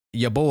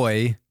your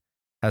boy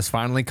has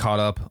finally caught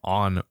up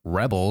on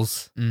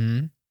Rebels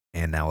Mm-hmm.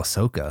 and now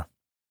Ahsoka.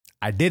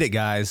 I did it,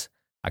 guys.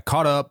 I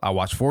caught up. I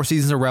watched 4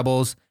 seasons of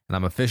Rebels, and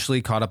I'm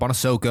officially caught up on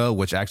Ahsoka,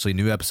 which actually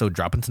new episode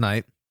dropping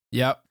tonight.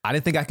 Yep. I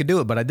didn't think I could do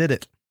it, but I did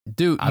it.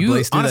 Dude, I you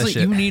blazed through that honestly,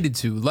 shit. you needed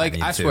to. Like,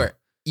 I swear,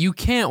 you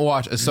can't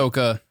watch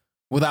Ahsoka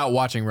without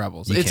watching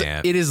Rebels. You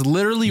can't. It is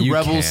literally You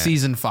Rebels can't.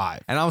 season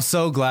 5. And I'm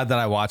so glad that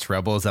I watched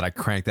Rebels, that I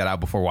cranked that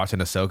out before watching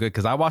Ahsoka,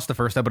 because I watched the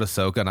first episode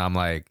of Ahsoka, and I'm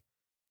like,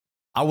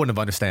 I wouldn't have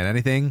understand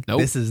anything. Nope.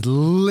 This is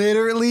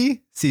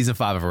literally season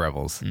 5 of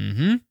Rebels,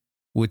 Mm-hmm.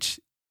 which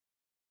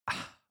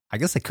I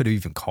guess I could have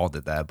even called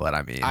it that, but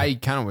I mean, I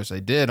kind of wish they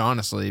did,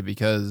 honestly,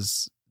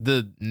 because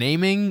the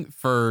naming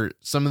for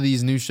some of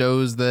these new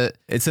shows that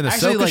it's an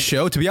actually, Ahsoka like,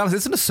 show. To be honest,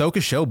 it's an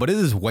Ahsoka show, but it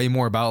is way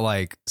more about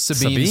like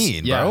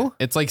Sabine, yeah, bro.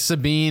 it's like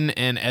Sabine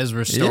and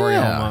Ezra's story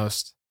Yeah.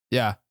 almost.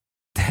 Yeah,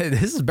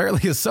 This is barely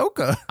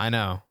Ahsoka. I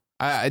know.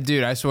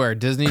 Dude, I swear,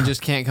 Disney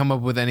just can't come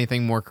up with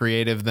anything more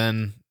creative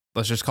than,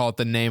 let's just call it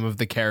the name of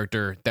the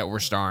character that we're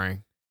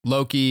starring.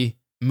 Loki,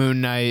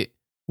 Moon Knight,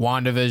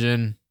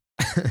 WandaVision.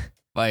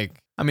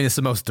 Like, I mean, it's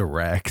the most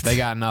direct. they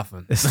got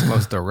nothing. It's the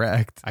most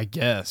direct. I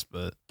guess,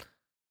 but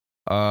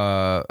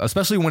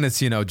Especially when it's,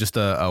 just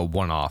a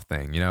one-off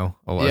thing, a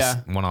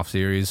one-off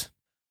series.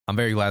 I'm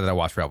very glad that I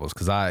watched Rebels,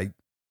 because I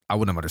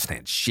wouldn't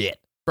understand shit.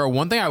 bro,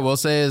 one thing I will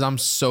say is I'm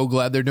so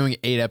glad they're doing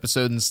 8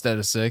 episodes instead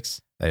of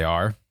 6. They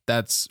are.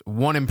 That's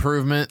one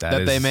improvement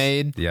that they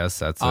made. Yes,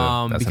 that's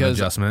an because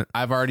adjustment.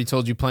 I've already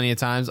told you plenty of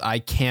times, I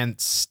can't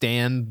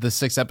stand the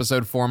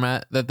 6-episode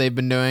format that they've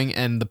been doing,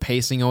 and the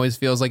pacing always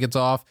feels like it's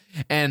off.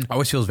 And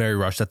Always feels very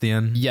rushed at the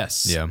end.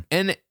 yes. Yeah.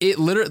 And it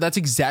literally, that's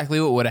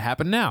exactly what would have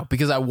happened now,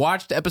 because I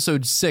watched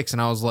episode 6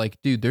 and I was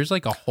like, dude, there's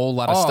like a whole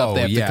lot of stuff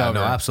they have to cover.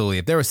 No, absolutely.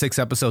 If there were 6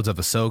 episodes of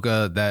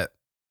Ahsoka, that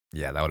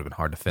would have been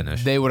hard to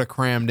finish. They would have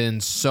crammed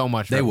in so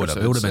much. They would have.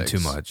 It would have been 6.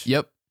 too much.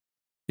 Yep.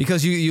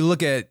 Because you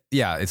look at,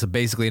 it's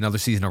basically another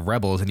season of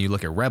Rebels, and you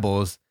look at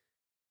Rebels,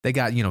 they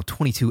got,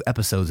 22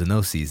 episodes in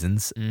those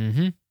seasons,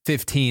 Mm-hmm.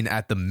 15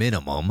 at the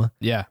minimum.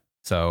 Yeah.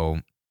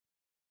 So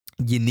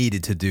you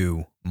needed to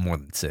do more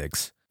than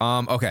 6.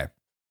 Okay.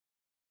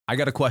 I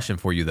got a question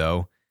for you,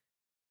 though.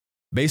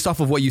 Based off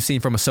of what you've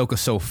seen from Ahsoka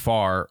so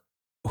far,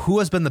 who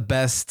has been the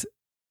best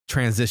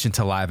transition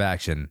to live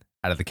action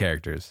out of the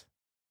characters?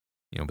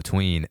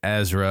 Between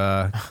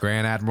Ezra,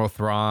 Grand Admiral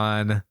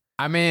Thrawn,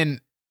 I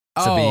mean,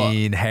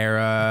 Sabine,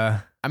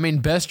 Hera. I mean,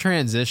 best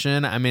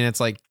transition. I mean, it's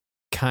like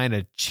kind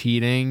of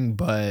cheating,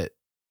 but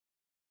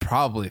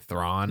probably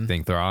Thrawn. You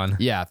think Thrawn?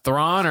 Yeah,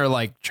 Thrawn or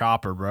like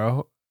Chopper,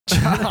 bro.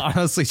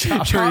 Honestly,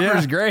 Chopper,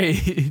 Chopper's great.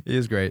 He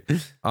is great.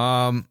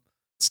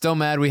 Still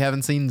mad we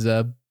haven't seen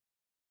Zeb.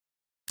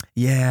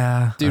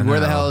 Yeah. Dude, I where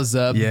the know. hell is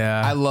Zeb?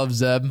 Yeah. I love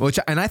Zeb.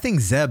 And I think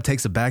Zeb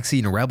takes a backseat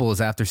in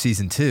Rebels after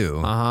season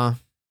 2. Uh-huh.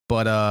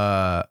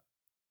 But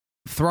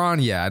Thrawn,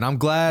 yeah, and I'm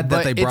glad that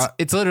But they brought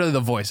it's literally the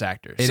voice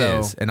actor. it so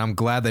is, and I'm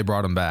glad they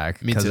brought him back,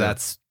 Me because too.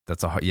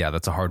 that's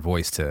a hard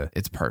voice to.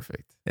 it's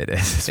perfect. It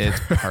is. It's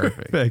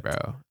perfect,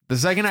 bro. The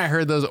second I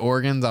heard those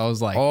organs, I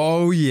was like,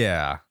 Oh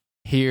yeah,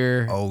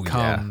 here Oh, yeah.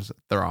 comes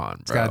Thrawn,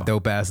 it's bro. got a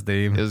dope ass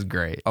theme. It was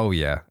great. Oh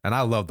yeah, and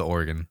I love the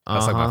organ.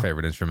 That's like my Uh-huh.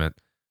 favorite instrument.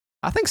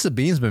 I think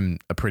Sabine's been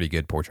a pretty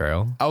good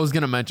portrayal. I was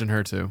going to mention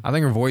her too. I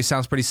think her voice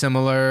sounds pretty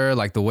similar.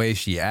 Like the way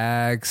she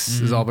acts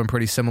has Mhm. all been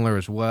pretty similar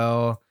as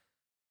well.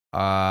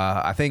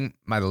 I think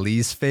my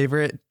least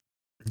favorite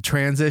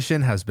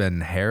transition has been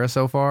Hera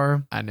so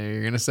far. I knew you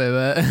were going to say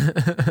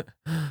that.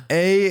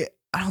 I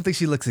don't think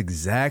she looks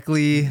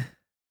exactly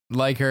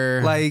like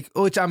her.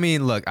 which I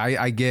mean, look,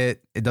 I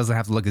get it doesn't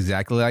have to look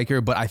exactly like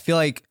her, but I feel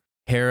like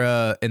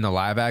Hera in the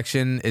live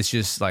action is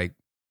just like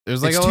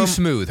There's it's a too little-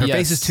 smooth. Her Yes,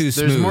 face is too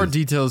smooth. There's more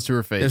details to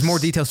her face. There's more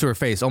details to her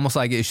face. Almost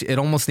like it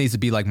almost needs to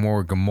be like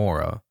more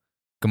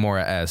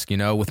Gamora-esque,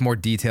 with more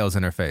details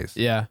in her face.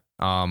 Yeah.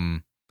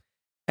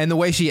 And the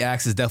way she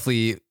acts is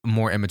definitely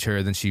more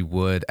immature than she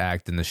would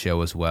act in the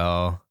show as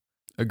well.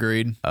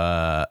 Agreed.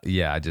 Yeah,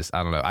 I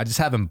don't know. I just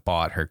haven't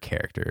bought her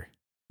character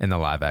in the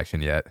live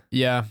action yet.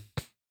 Yeah.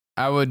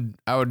 I would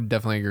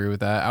definitely agree with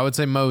that. I would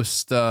say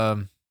most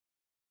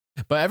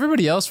but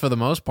everybody else for the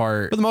most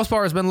part. For the most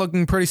part, it's been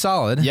looking pretty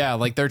solid. Yeah,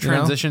 like their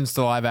transitions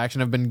to live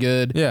action have been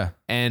good. Yeah.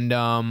 And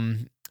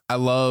I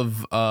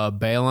love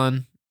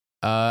Balin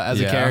as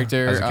a Yeah,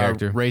 character. as a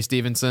character. Ray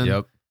Stevenson.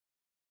 Yep.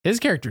 His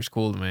character's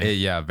cool to me.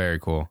 Yeah, very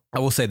cool. I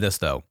will say this,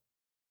 though.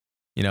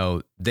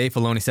 Dave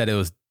Filoni said it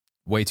was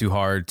way too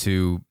hard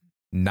to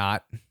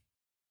not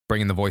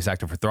bring in the voice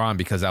actor for Thrawn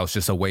because that was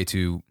just a way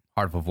too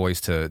hard of a voice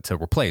to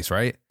replace,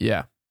 right?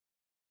 Yeah.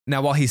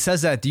 Now, while he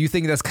says that, do you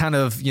think that's kind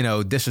of,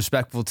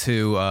 disrespectful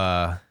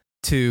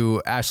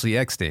to Ashley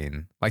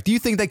Eckstein? Like, do you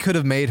think they could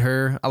have made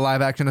her a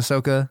live action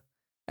Ahsoka?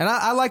 And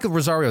I like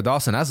Rosario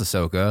Dawson as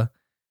Ahsoka,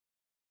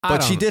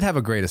 but she did have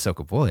a great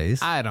Ahsoka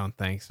voice. I don't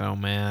think so,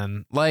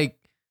 man. Like,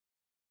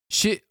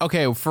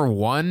 for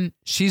one,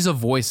 she's a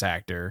voice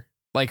actor.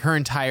 Like, her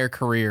entire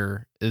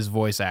career is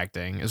voice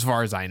acting, as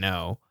far as I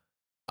know.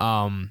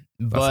 That's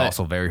But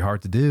also very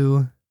hard to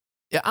do.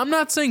 yeah, I'm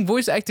not saying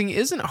voice acting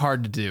isn't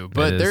hard to do,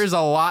 but It is. there's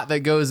a lot that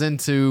goes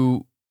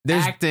into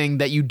acting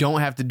that you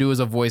don't have to do as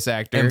a voice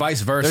actor, and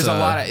vice versa. There's a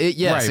lot of it.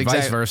 Yes, right,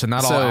 exactly. Vice versa.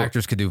 Not all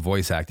actors could do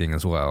voice acting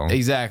as well.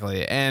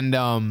 Exactly, and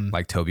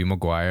like Tobey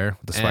Maguire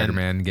with the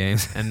Spider-Man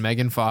games, and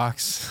Megan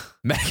Fox.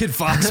 Megan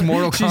Fox,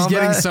 Mortal Kombat. She's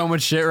getting so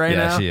much shit right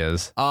now. Yeah, she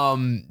is.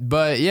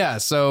 But yeah,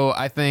 so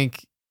I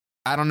think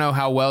I don't know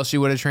how well she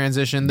would have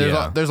transitioned.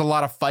 There's a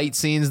lot of fight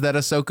scenes that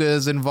Ahsoka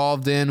is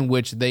involved in,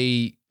 which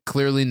they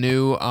clearly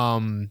knew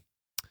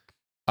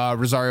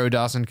Rosario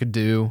Dawson could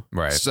do.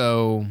 Right.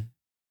 So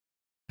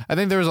I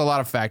think there was a lot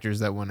of factors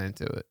that went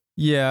into it.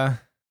 Yeah.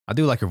 I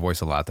do like her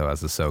voice a lot, though,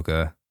 as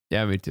Ahsoka.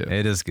 Yeah, me too.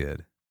 It is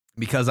good.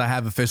 Because I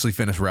have officially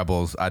finished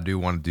Rebels, I do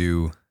want to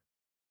do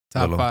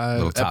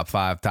top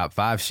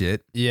five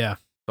shit. Yeah.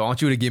 So I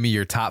want you to give me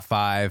your top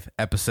 5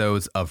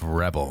 episodes of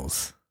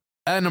Rebels.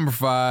 At number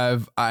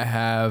 5, I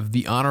have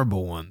the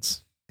honorable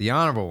ones. The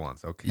honorable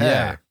ones. Okay.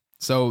 Yeah.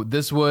 So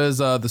this was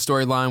the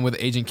storyline with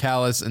Agent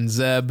Callus and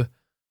Zeb,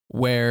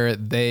 where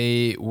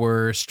they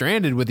were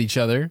stranded with each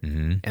other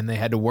and they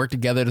had to work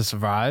together to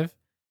survive.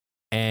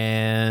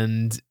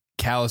 And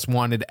Callus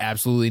wanted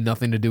absolutely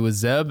nothing to do with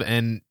Zeb,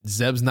 and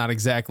Zeb's not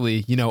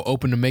exactly,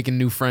 open to making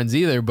new friends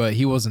either, but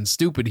he wasn't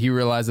stupid. He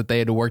realized that they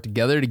had to work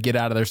together to get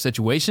out of their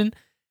situation.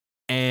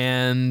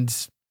 And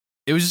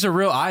it was just a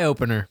real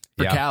eye-opener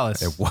for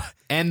Callus.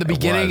 And the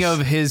beginning of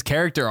his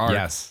character arc.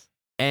 Yes.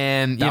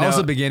 And that was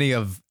the beginning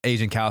of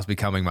Agent Callus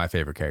becoming my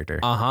favorite character.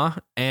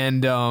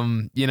 And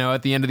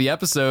at the end of the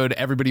episode,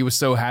 everybody was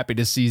so happy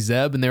to see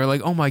Zeb, and they were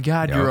like, "Oh my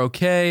God, you're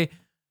okay.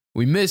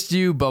 We missed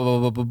you." Blah blah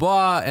blah blah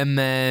blah. And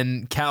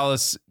then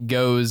Callus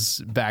goes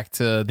back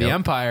to the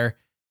Empire,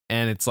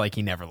 and it's like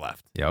he never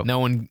left. Yep. No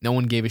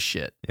one gave a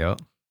shit. Yep.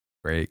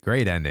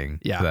 Great ending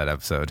to that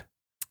episode.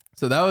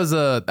 So that was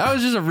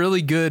just a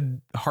really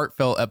good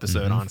heartfelt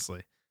episode,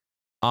 honestly.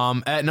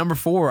 At number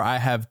 4, I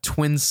have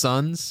Twin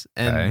Sons,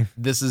 and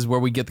this is where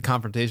we get the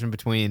confrontation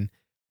between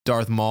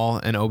Darth Maul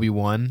and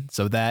Obi-Wan.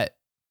 So that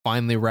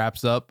finally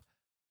wraps up,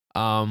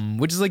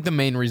 which is like the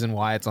main reason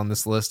why it's on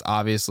this list,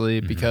 obviously,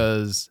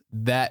 because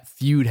that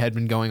feud had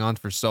been going on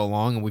for so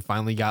long, and we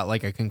finally got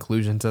like a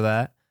conclusion to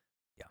that.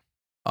 Yeah.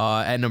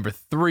 At number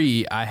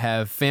 3, I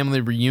have Family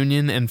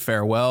Reunion and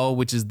Farewell,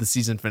 which is the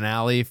season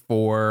finale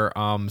for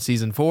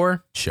season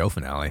 4. Show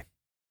finale.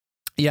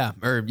 Yeah,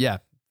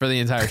 for the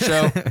entire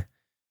show.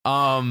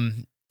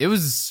 It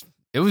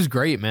was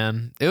great,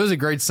 man. It was a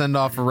great send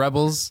off for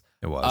Rebels.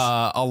 It was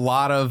a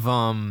lot of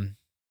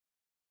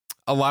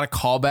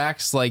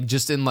callbacks, like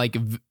just in like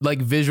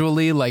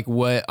visually, like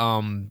what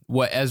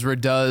Ezra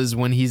does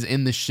when he's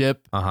in the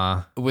ship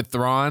with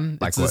Thrawn.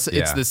 Like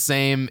it's the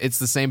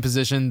same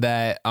position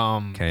that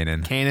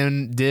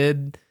Kanan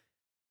did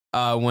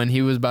when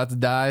he was about to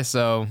die.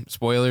 So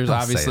spoilers,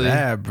 obviously. Say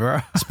that, bro.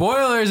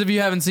 Spoilers if you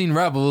haven't seen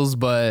Rebels,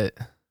 but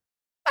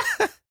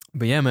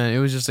yeah, man, it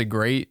was just a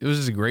great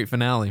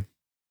finale.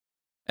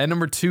 At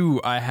number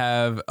 2, I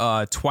have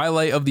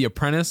Twilight of the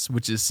Apprentice,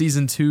 which is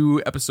season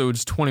 2,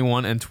 episodes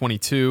 21 and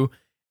 22.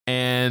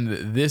 And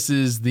this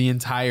is the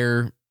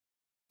entire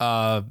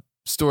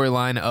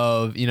storyline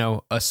of,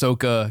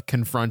 Ahsoka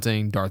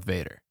confronting Darth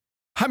Vader.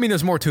 I mean,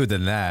 there's more to it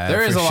than that.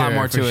 There is a lot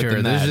more to it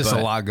than that. There's just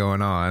a lot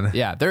going on.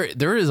 Yeah, there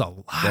is a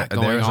lot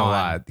going on. There's a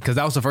lot. Because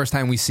that was the first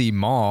time we see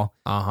Maul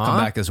come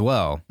back as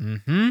well.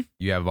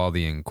 You have all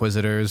the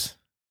Inquisitors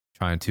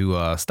trying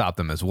to stop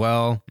them as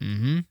well.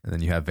 And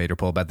then you have Vader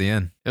pull up at the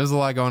end. It was a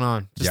lot going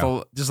on.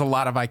 Just a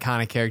lot of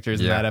iconic characters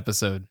in that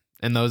episode.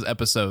 In those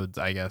episodes,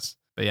 I guess.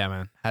 But yeah,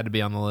 man, had to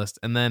be on the list.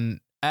 And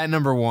then at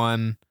number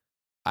 1,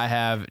 I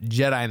have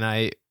Jedi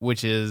Knight,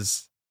 which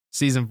is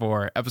season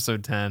 4,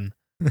 episode 10,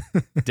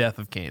 Death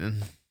of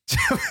Kanan.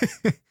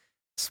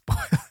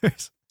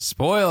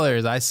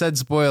 Spoilers. I said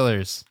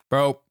spoilers.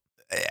 Bro,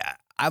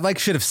 I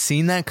should have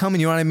seen that coming,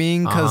 you know what I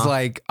mean? Because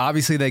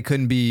obviously they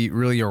couldn't be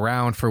really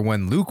around for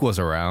when Luke was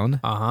around.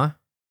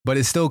 But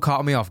it still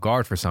caught me off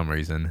guard for some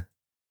reason.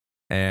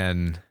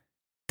 And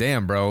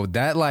damn, bro,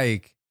 that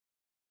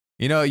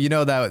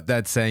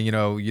that saying,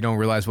 you don't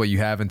realize what you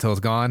have until it's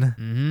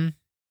gone.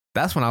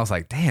 That's when I was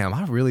like, damn,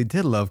 I really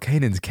did love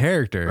Kanan's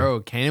character.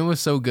 Bro, Kanan was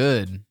so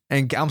good.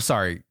 And I'm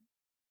sorry,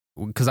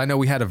 because I know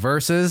we had a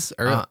versus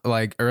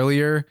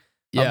earlier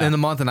in the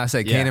month, and I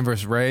said Kanan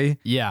versus Rey.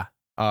 Yeah.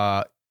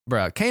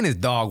 Bro, Kanan's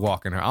dog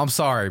walking her. I'm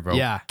sorry, bro.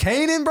 Yeah.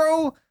 Kanan,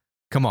 bro,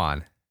 come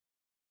on.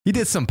 He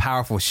did some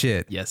powerful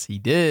shit. Yes, he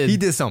did. He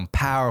did some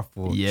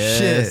powerful shit.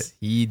 Yes,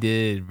 he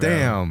did, bro.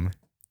 Damn.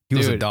 He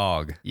was a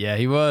dog. Yeah,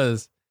 he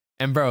was.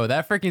 And bro,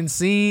 that freaking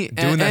scene.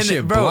 Doing that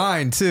shit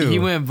blind, too. He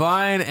went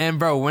blind, and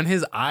bro, when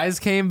his eyes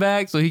came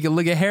back so he could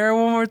look at Hera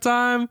one more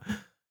time.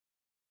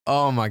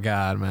 Oh my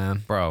God,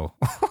 man. Bro.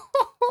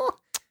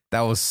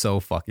 That was so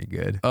fucking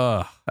good.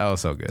 That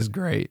was so good. It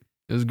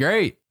was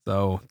great.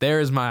 So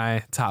there's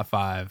my top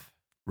 5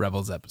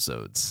 Rebels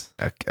episodes.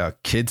 A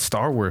kid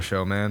Star Wars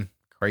show, man.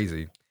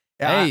 Crazy.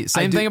 Yeah, hey,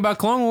 same thing about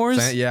Clone Wars.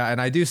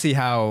 And I do see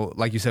how,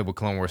 like you said with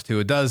Clone Wars too,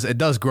 it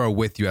does grow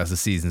with you as the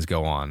seasons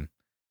go on.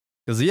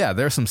 Because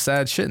there's some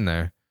sad shit in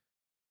there.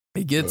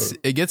 It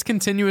gets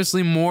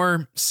continuously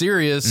more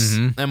serious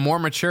and more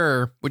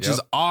mature, which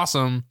is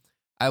awesome.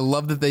 I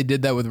love that they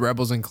did that with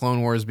Rebels and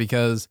Clone Wars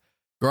because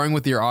growing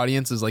with your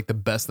audience is like the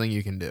best thing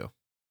you can do.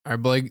 All right,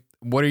 Blake,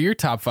 what are your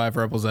top 5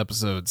 Rebels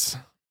episodes?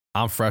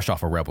 I'm fresh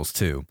off of Rebels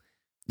too.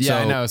 Yeah,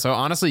 I know. So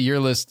honestly, your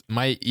list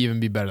might even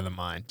be better than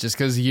mine just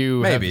because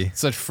you have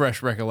such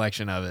fresh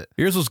recollection of it.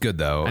 Yours was good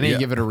though. I need to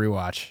give it a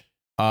rewatch.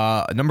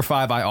 Number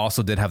 5, I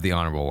also did have the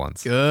honorable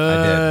ones.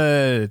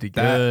 Good.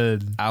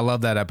 I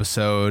love that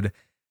episode.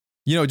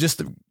 You know,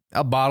 just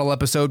a bottle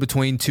episode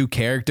between two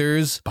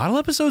characters. Bottle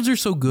episodes are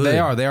so good. They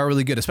are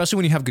really good, especially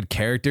when you have good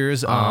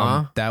characters.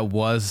 That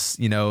was,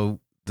 you know,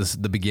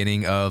 the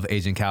beginning of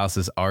Agent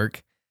Callus's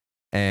arc.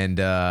 And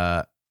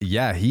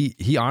yeah,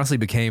 he honestly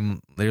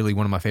became literally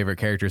one of my favorite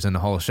characters in the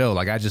whole show.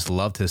 Like, I just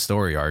loved his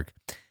story arc.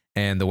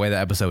 And the way the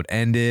episode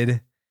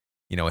ended,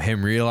 you know,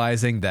 him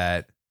realizing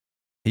that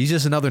he's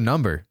just another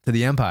number to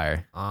the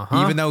Empire.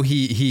 Even though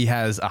he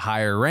has a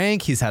higher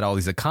rank, he's had all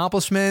these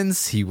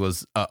accomplishments. He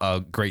was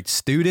a great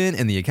student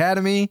in the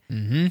academy.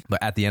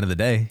 But at the end of the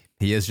day,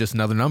 he is just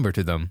another number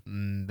to them.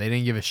 They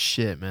didn't give a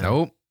shit, man.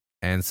 Nope.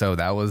 And so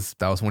that was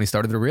when he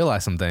started to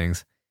realize some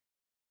things.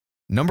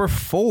 Number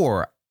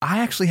 4, I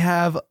actually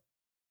have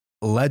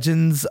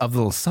Legends of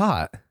the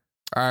Lasat.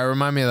 All right,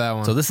 remind me of that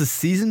one. So this is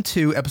season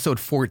 2, episode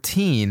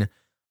 14.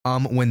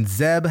 When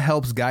Zeb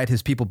helps guide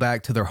his people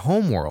back to their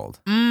homeworld.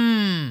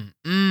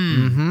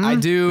 I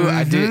do.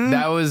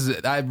 That was,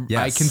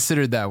 I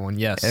considered that one.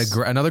 Yes.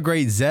 Another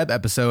great Zeb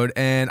episode.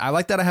 And I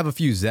like that I have a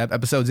few Zeb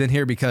episodes in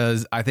here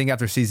because I think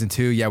after season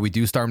 2, we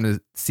do start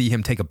to see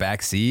him take a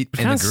back seat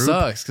in the group.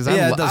 Sucks because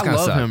I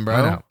love him, bro.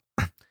 I know.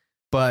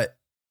 But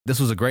this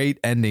was a great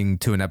ending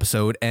to an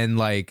episode. And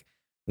like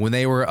when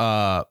they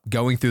were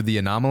going through the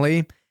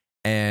anomaly,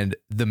 and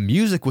the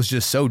music was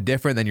just so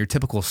different than your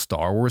typical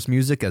Star Wars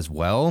music as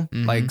well.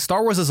 Like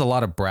Star Wars has a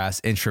lot of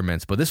brass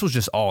instruments, but this was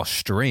just all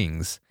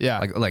strings. Yeah.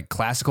 Like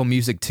classical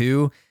music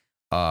too.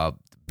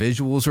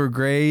 Visuals were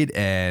great.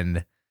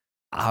 And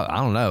I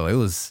don't know. It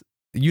was,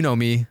 you know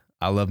me.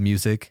 I love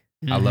music.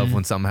 I love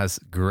when something has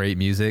great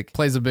music.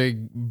 Plays a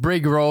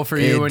big role for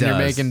you when you're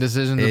making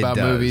decisions about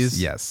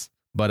movies. Yes.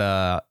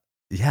 But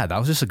yeah, that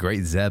was just a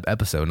great Zeb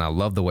episode. And I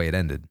love the way it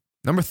ended.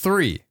 Number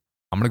 3.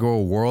 I'm going to go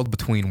A World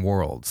Between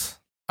Worlds.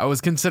 I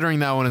was considering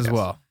that one as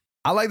well.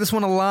 I like this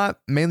one a lot,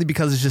 mainly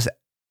because it just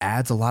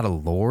adds a lot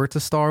of lore to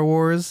Star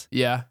Wars.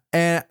 Yeah.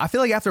 And I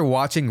feel like after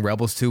watching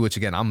Rebels 2, which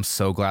again, I'm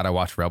so glad I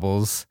watched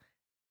Rebels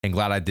and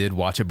glad I did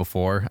watch it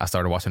before I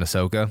started watching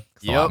Ahsoka.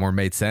 A lot more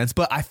made sense.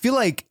 But I feel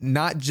like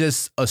not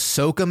just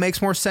Ahsoka makes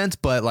more sense,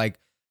 but like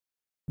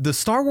the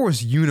Star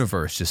Wars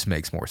universe just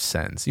makes more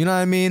sense. You know what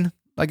I mean?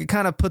 Like it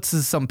kind of puts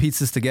some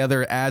pieces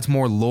together, adds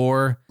more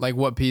lore. Like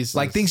what pieces?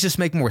 Like things just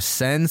make more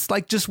sense.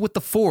 Like just with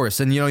the Force,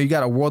 and you know, you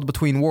got a world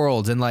between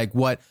worlds, and like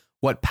what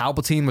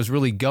Palpatine was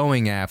really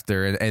going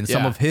after, and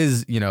some of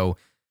his, you know,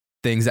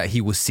 things that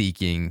he was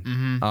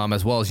seeking,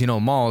 as well as, you know,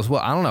 Maul as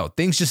well. I don't know.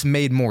 Things just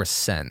made more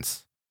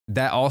sense.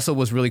 That also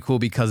was really cool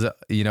because,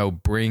 you know,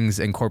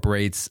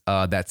 incorporates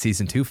that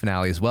season 2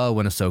 finale as well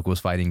when Ahsoka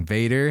was fighting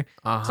Vader.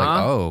 It's like,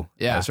 oh,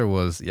 Ezra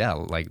was,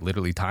 like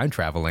literally time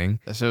traveling.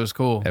 That shit was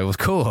cool. It was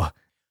cool.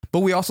 But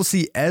we also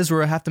see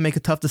Ezra have to make a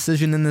tough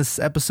decision in this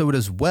episode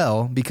as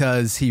well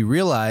because he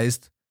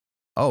realized,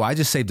 oh, I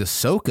just saved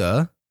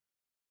Ahsoka.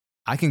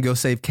 I can go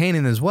save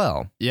Kanan as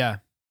well. Yeah.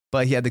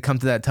 But he had to come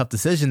to that tough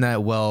decision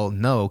that, well,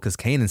 no, because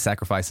Kanan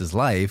sacrificed his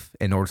life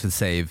in order to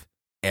save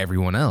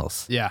everyone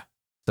else. Yeah.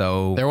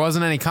 So there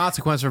wasn't any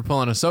consequence for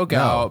pulling Ahsoka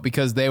out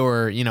because they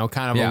were, you know,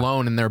 kind of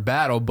alone in their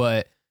battle.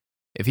 But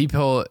if he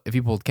pulled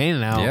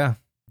Kanan out,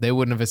 they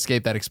wouldn't have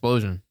escaped that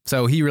explosion.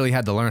 So he really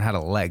had to learn how to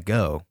let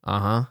go.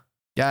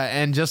 Yeah,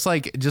 and just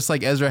like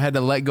Ezra had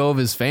to let go of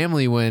his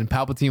family when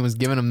Palpatine was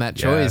giving him that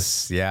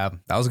choice. Yeah,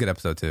 that was a good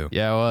episode too.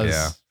 Yeah, it was.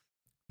 Yeah.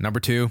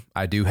 Number 2,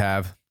 I do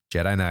have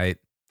Jedi Knight,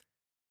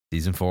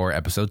 season 4,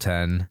 episode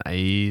 10.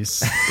 Nice.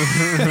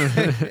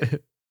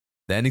 The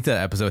ending to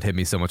that episode hit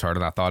me so much harder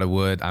than I thought it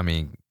would. I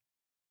mean,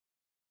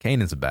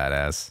 Kanan's a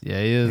badass.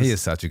 Yeah, he is. He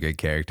is such a good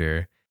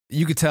character.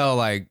 You could tell,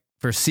 like,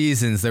 for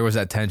seasons, there was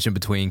that tension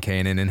between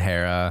Kanan and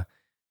Hera,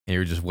 and you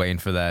were just waiting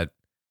for that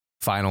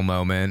final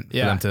moment for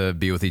them to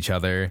be with each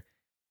other.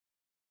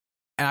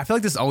 And I feel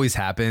like this always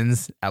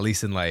happens, at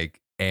least in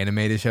like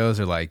animated shows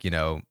or like, you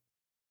know,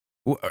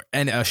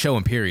 and a show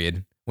in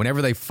period.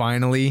 Whenever we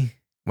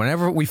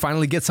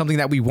finally get something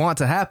that we want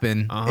to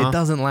happen, it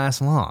doesn't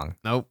last long.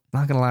 Nope.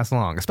 Not going to last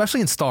long,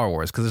 especially in Star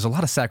Wars, because there's a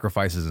lot of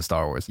sacrifices in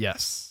Star Wars.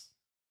 Yes.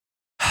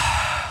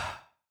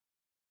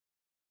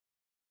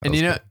 And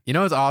you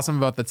know what's awesome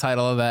about the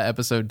title of that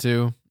episode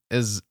too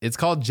is it's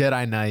called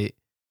Jedi Knight,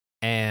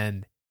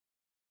 and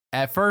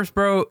at first,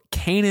 bro,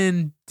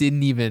 Kanan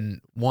didn't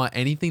even want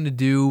anything to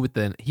do with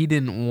he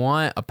didn't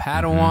want a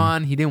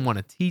Padawan. He didn't want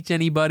to teach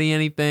anybody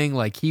anything.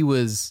 Like he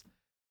was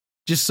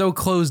just so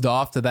closed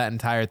off to that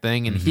entire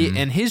thing.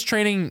 And his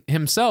training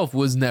himself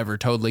was never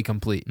totally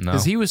complete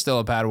because he was still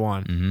a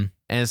Padawan.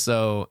 And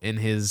so in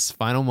his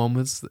final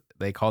moments,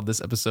 they called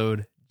this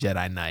episode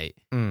Jedi Knight.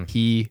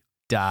 He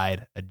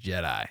died a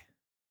Jedi.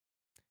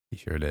 He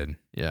sure did.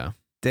 Yeah.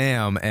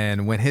 Damn.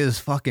 And when his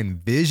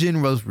fucking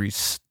vision was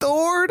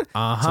restored,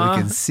 so we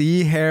can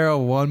see Hera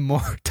one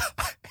more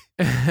time.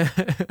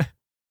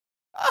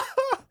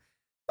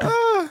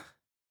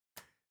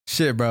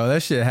 Shit, bro.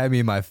 That shit had me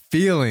in my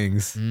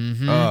feelings.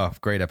 Mm-hmm. Oh,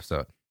 great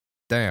episode.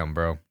 Damn,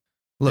 bro.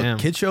 Look, Damn.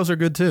 kid shows are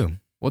good too.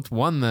 What's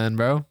one then,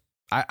 bro?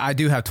 I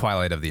do have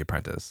Twilight of the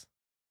Apprentice.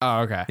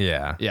 Oh, okay.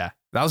 Yeah. Yeah.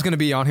 That was going to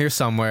be on here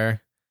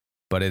somewhere,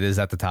 but it is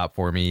at the top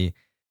for me.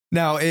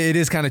 Now, it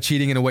is kind of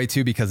cheating in a way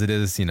too, because it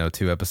is,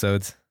 2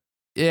 episodes.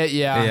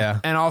 Yeah.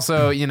 And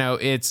also,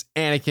 it's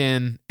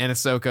Anakin and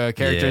Ahsoka,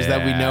 characters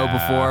that we know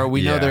before.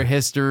 We know their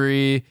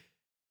history.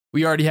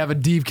 We already have a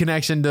deep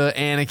connection to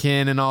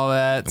Anakin and all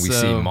that. We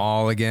see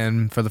Maul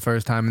again for the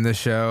first time in this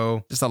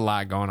show. Just a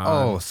lot going on.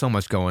 Oh, so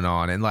much going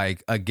on. And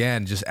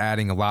again, just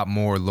adding a lot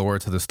more lore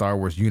to the Star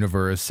Wars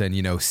universe and,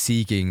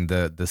 seeking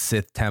the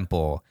Sith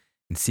temple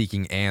and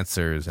seeking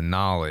answers and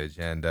knowledge.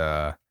 And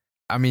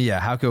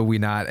how could we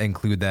not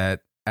include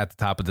that at the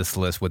top of this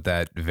list with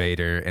that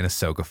Vader and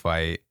Ahsoka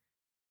fight?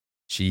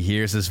 She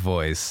hears his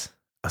voice,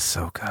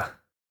 Ahsoka.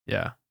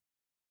 Yeah.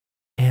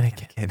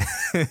 Anakin.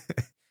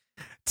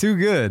 Too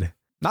good.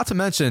 Not to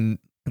mention,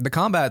 the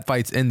combat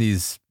fights in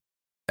these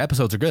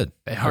episodes are good.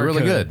 They're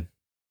really good.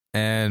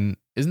 And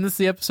isn't this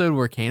the episode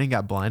where Kanan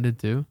got blinded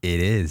too? It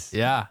is.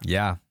 Yeah.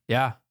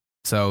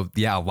 So,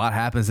 a lot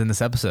happens in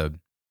this episode.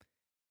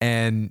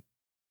 And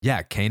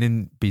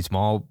Kanan beats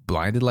Maul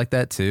blinded like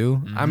that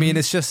too. Mm-hmm. I mean,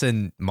 it's just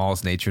in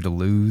Maul's nature to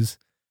lose.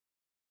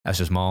 That's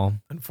just Maul.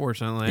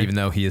 Unfortunately. Even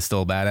though he is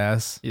still a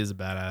badass. He is a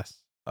badass.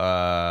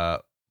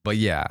 But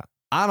yeah,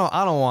 I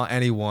don't want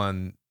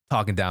anyone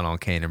talking down on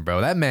Kanan,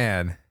 bro. That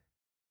man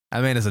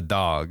is a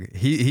dog.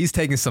 He's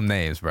taking some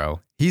names,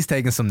 bro. He's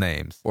taking some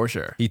names. For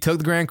sure. He took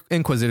the Grand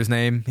Inquisitor's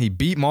name. He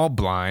beat Maul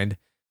blind,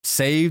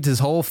 saved his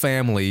whole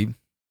family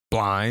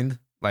blind.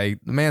 The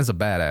man's a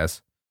badass.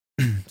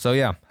 So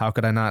yeah, how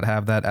could I not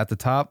have that at the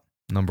top?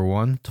 Number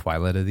 1,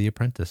 Twilight of the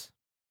Apprentice.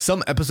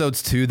 Some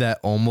episodes too that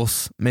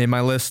almost made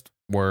my list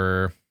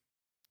were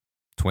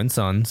Twin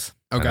Sons.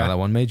 Okay. I know that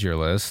one made your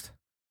list.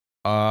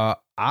 I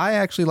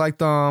actually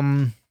liked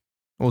what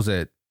was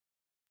it?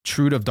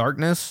 Shroud of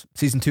Darkness,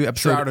 season 2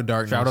 episode. Shroud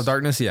of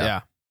Darkness.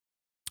 Yeah.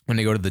 When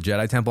they go to the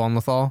Jedi Temple on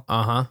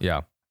Lothal.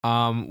 Yeah.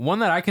 One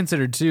that I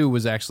considered too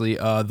was actually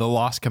The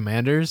Lost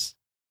Commanders,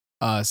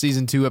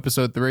 season 2,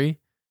 episode 3,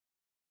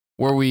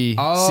 where we see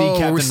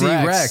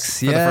Captain Rex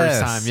for the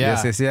first time.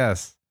 Yeah.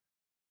 Yes.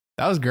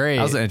 That was great.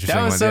 That was an interesting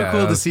one. That was so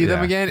cool to see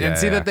them again and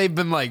see yeah. that they've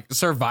been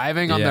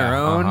surviving on their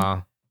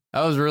own.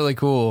 That was really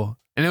cool.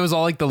 And it was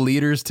all the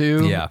leaders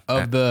too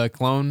of the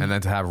clone. And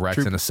then to have Rex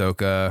and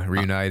Ahsoka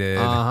reunited.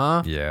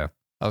 Yeah.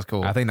 That was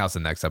cool. I think that was the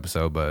next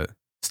episode, but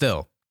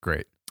still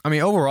great. I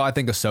mean, overall, I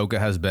think Ahsoka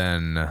has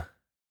been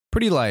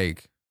pretty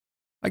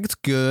it's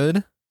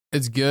good.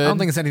 It's good. I don't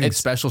think it's anything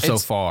special so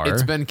far.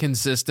 It's been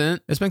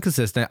consistent.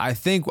 I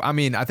think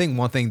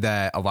one thing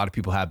that a lot of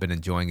people have been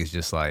enjoying is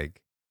just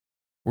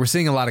we're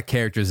seeing a lot of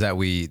characters that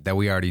we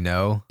already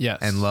know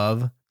and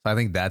love. So I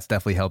think that's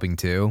definitely helping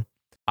too.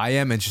 I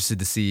am interested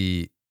to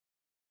see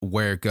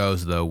where it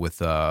goes though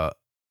with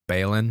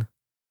Balin.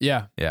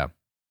 Yeah. I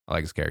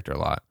like his character a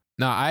lot.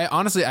 No,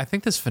 I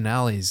think this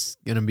finale is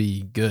gonna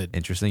be good.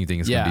 Interesting. You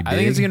think it's gonna be big? I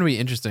think it's gonna be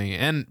interesting.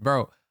 And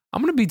bro,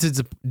 I'm gonna be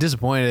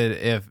disappointed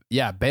if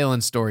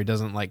Balin's story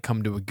doesn't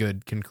come to a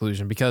good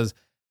conclusion, because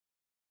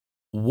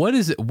what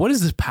is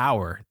this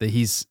power that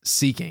he's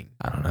seeking?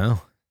 I don't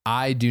know.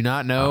 I do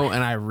not know,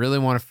 and I really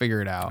want to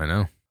figure it out. I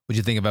know. What'd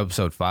you think of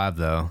episode 5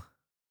 though?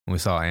 When we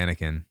saw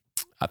Anakin.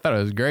 I thought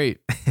it was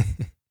great.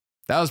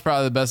 That was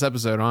probably the best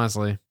episode,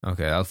 honestly.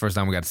 Okay, that was the first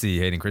time we got to see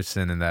Hayden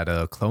Christensen in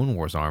that Clone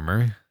Wars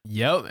armor.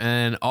 Yep,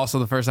 and also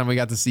the first time we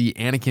got to see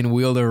Anakin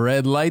wield a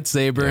red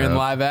lightsaber in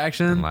live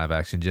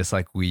action. Just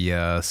like we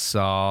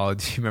saw.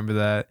 Do you remember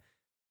that?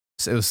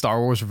 It was Star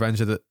Wars Revenge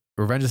of the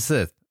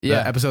Sith.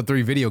 Yeah, episode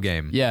 3 video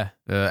game. Yeah,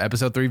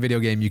 episode 3 video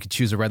game. You could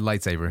choose a red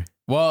lightsaber.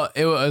 Well,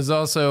 it was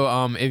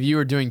also if you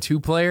were doing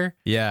 2-player,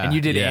 and you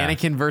did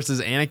Anakin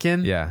versus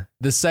Anakin,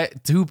 the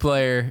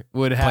 2-player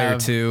would have player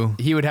 2.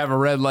 He would have a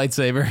red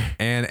lightsaber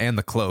and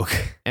the cloak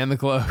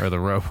or the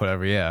robe,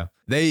 whatever. Yeah,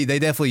 they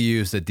definitely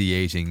used the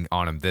de-aging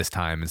on him this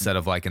time instead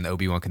of in the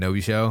Obi-Wan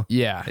Kenobi show.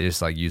 Yeah, they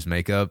just used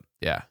makeup.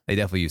 Yeah, they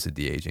definitely used the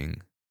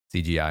de-aging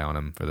CGI on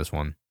him for this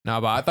one. No,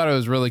 but I thought it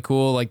was really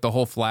cool, the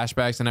whole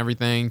flashbacks and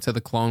everything to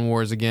the Clone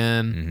Wars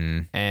again.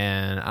 Mm-hmm.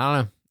 And I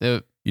don't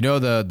know.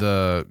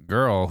 The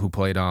girl who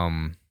played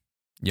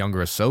younger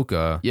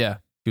Ahsoka. Yeah,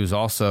 she was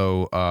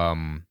also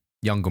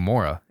young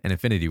Gamora in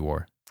Infinity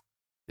War.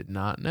 Did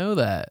not know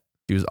that.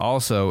 She was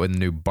also in the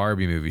new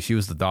Barbie movie. She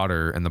was the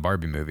daughter in the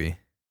Barbie movie.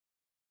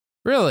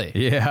 Really?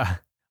 Yeah.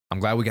 I'm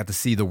glad we got to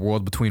see the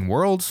World Between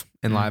Worlds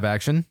in live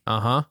action.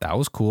 That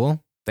was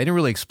cool. They didn't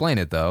really explain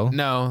it though.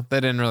 No, they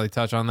didn't really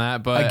touch on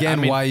that. But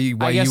again, why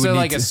I guess you they're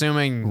would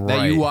assuming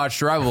that you watched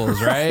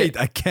Rebels, right?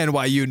 Again,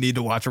 why you need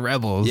to watch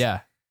Rebels? Yeah.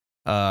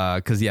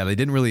 Because they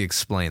didn't really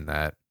explain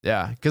that.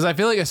 Yeah, because I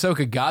feel like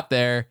Ahsoka got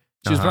there.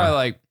 She was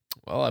probably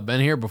well, I've been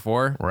here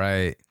before.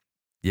 Right.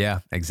 Yeah.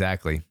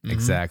 Exactly.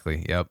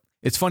 Exactly. Yep.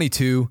 It's funny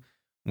too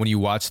when you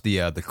watch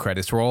the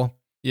credits roll,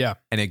 Yeah.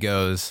 and it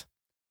goes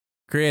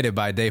created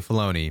by Dave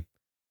Filoni,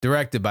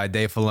 directed by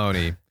Dave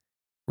Filoni,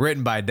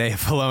 written by Dave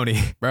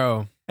Filoni,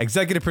 Bro,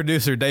 executive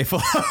producer Dave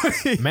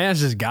Filoni.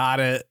 man's just got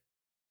it.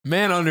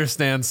 Man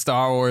understands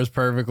Star Wars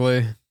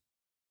perfectly.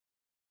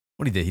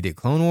 What he did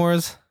Clone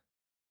Wars.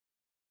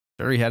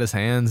 Sure, he had his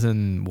hands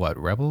in what,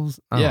 Rebels?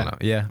 I don't know.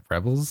 Yeah,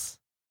 Rebels,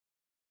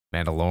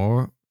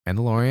 Mandalorian.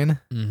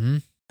 Mm-hmm.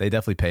 They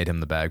definitely paid him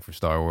the bag for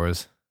Star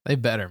Wars. They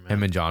better, man.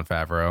 Him and Jon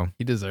Favreau.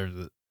 He deserves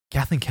it.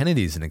 Kathleen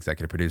Kennedy's an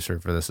executive producer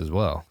for this as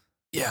well.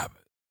 Yeah,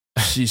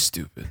 but she's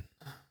stupid.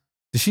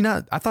 Did she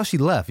not? I thought she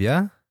left.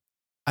 Yeah,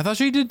 I thought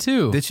she did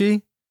too. did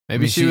she?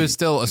 Maybe she was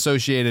still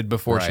associated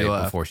before she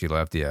left. Before she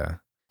left, yeah.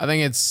 I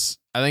think it's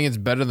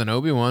better than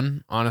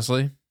Obi-Wan,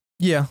 honestly.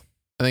 Yeah,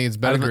 I think it's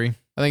better. I'd agree.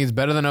 I think it's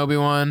better than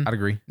Obi-Wan. I'd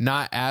agree.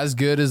 Not as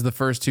good as the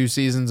first 2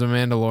 seasons of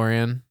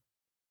Mandalorian.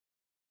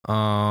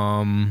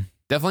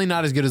 Definitely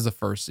not as good as the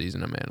first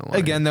season of Mandalorian.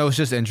 Again, though, it's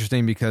just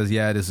interesting because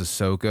it is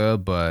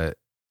Ahsoka, but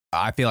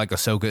I feel like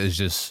Ahsoka is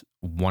just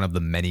one of the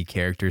many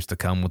characters to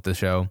come with the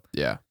show.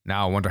 Yeah.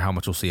 Now I wonder how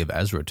much we'll see of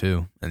Ezra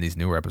too in these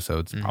newer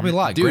episodes. Mm-hmm. Probably a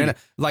lot. Dude, Granted,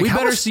 like we how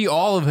better much, see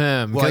all of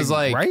him because,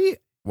 right?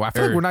 Well, I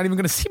feel like we're not even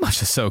going to see much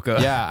Ahsoka.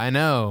 Yeah, I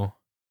know.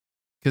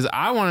 Because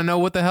I want to know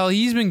what the hell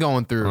he's been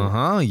going through.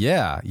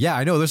 Yeah.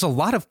 I know. There's a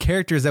lot of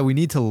characters that we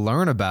need to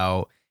learn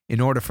about in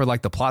order for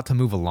like the plot to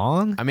move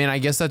along. I mean, I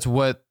guess that's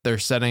what they're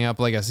setting up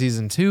like a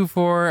season 2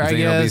 for. You I think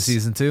guess it'll be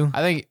season 2.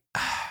 I think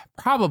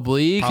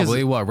probably.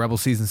 Probably what, Rebel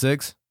season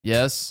 6?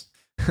 Yes.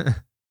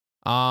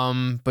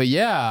 But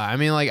yeah, I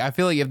mean, like, I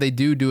feel like if they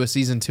do a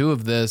season 2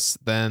 of this,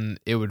 then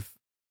they would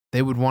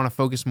want to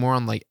focus more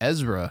on like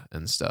Ezra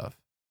and stuff.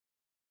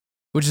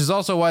 Which is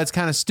also why it's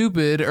kind of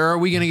stupid. Or are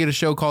we going to get a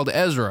show called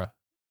Ezra?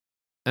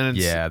 And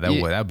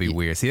that'd be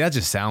weird. See, that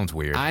just sounds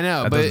weird. I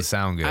know, that but doesn't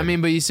sound good. I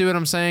mean, but you see what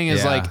I'm saying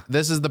is like,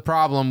 this is the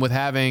problem with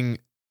having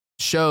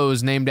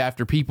shows named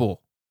after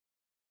people.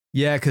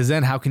 Yeah, because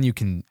then how can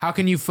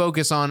you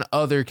focus on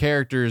other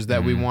characters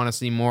that we want to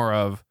see more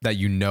of? That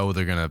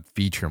they're going to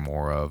feature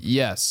more of.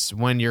 Yes,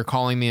 when you're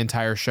calling the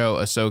entire show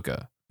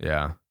Ahsoka.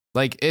 Yeah.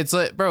 Like, it's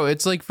like, bro,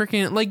 it's like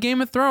freaking like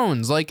Game of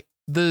Thrones. Like,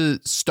 the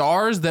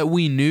stars that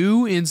we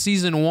knew in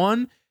season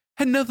 1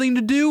 had nothing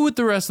to do with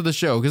the rest of the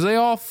show because they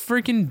all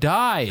freaking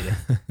died.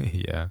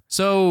 Yeah.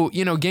 So,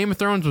 Game of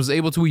Thrones was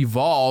able to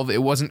evolve.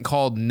 It wasn't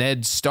called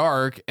Ned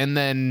Stark. And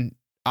then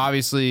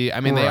obviously,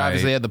 I mean, they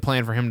obviously had the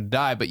plan for him to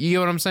die, but you get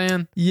what I'm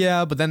saying?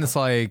 Yeah, but then it's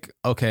like,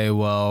 okay,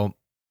 well,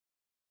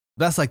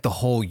 that's like the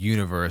whole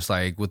universe.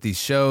 Like with these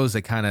shows,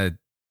 they kind of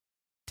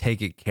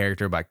take it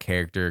character by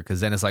character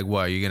because then it's like,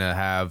 what, you're going to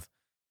have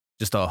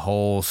just a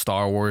whole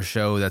Star Wars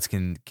show that's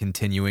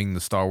continuing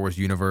the Star Wars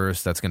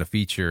universe that's going to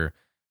feature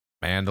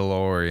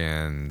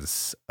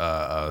Mandalorians,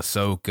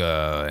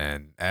 Ahsoka,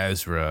 and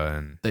Ezra.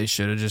 And they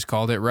should have just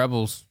called it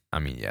Rebels. I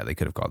mean, yeah, they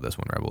could have called this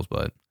one Rebels,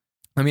 but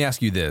let me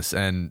ask you this,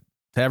 and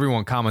to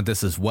everyone comment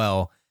this as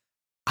well.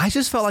 I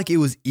just felt like it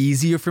was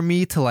easier for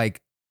me to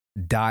like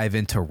dive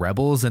into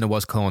Rebels than it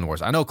was Clone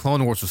Wars. I know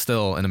Clone Wars was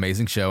still an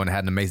amazing show and it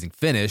had an amazing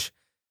finish.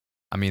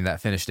 I mean,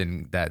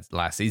 that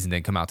last season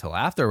didn't come out till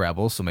after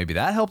Rebels, so maybe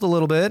that helped a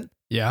little bit.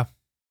 Yeah.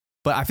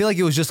 But I feel like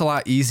it was just a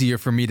lot easier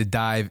for me to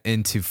dive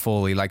into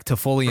fully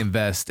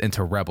invest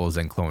into Rebels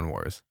than Clone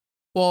Wars.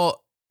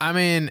 Well, I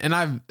mean,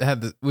 and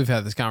we've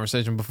had this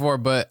conversation before,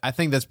 but I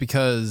think that's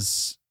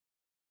because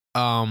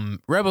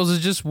Rebels is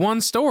just one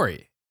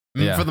story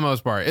for the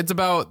most part. It's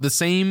about the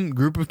same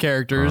group of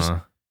characters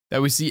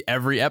that we see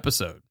every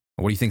episode.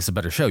 What do you think is a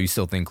better show? You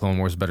still think Clone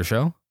Wars is a better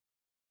show?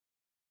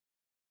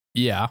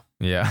 Yeah.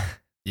 Yeah.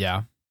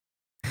 Yeah.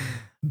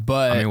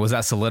 But I mean, was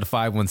that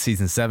solidified when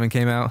season 7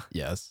 came out?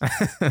 Yes.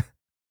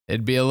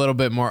 It'd be a little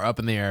bit more up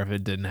in the air if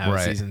it didn't have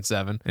season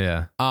 7.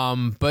 Yeah.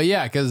 But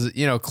yeah, because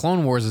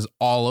Clone Wars is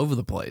all over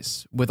the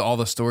place with all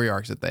the story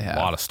arcs that they have. A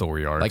lot of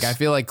story arcs. Like, I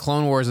feel like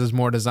Clone Wars is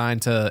more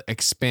designed to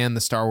expand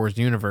the Star Wars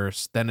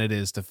universe than it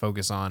is to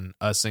focus on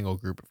a single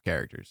group of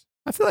characters.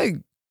 I feel like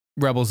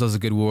Rebels does a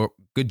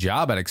good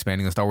job at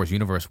expanding the Star Wars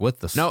universe with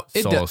the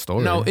solo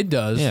story. No, it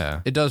does.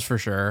 Yeah, it does for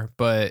sure.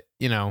 But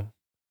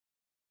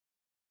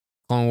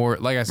Clone Wars,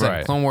 like I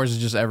said, Clone Wars is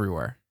just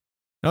everywhere.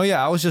 Oh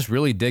yeah, I was just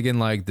really digging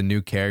like the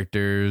new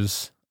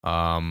characters.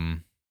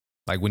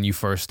 Like when you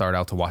first start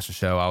out to watch the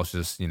show, I was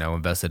just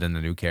invested in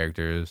the new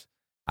characters.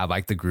 I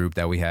liked the group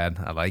that we had.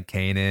 I liked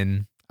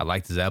Kanan. I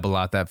liked Zeb a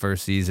lot that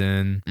first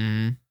season.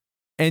 Mm-hmm.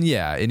 And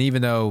yeah, and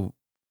even though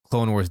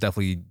Clone Wars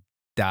definitely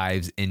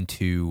dives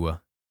into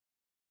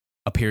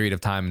a period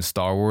of time in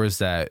Star Wars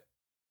that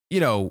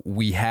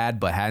we had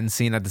but hadn't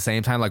seen at the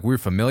same time. Like we were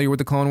familiar with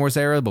the Clone Wars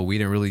era, but we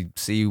didn't really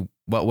see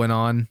what went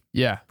on.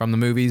 Yeah, from the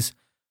movies.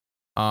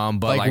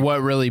 But like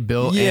what really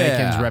built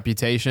Anakin's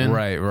reputation.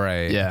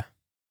 Right. Yeah.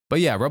 But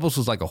yeah, Rebels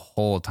was like a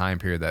whole time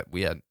period that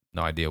we had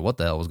no idea what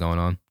the hell was going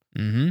on.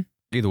 Mm-hmm.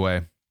 Either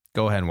way,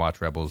 go ahead and watch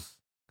Rebels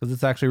because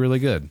it's actually really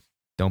good.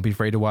 Don't be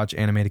afraid to watch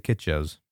animated kid shows.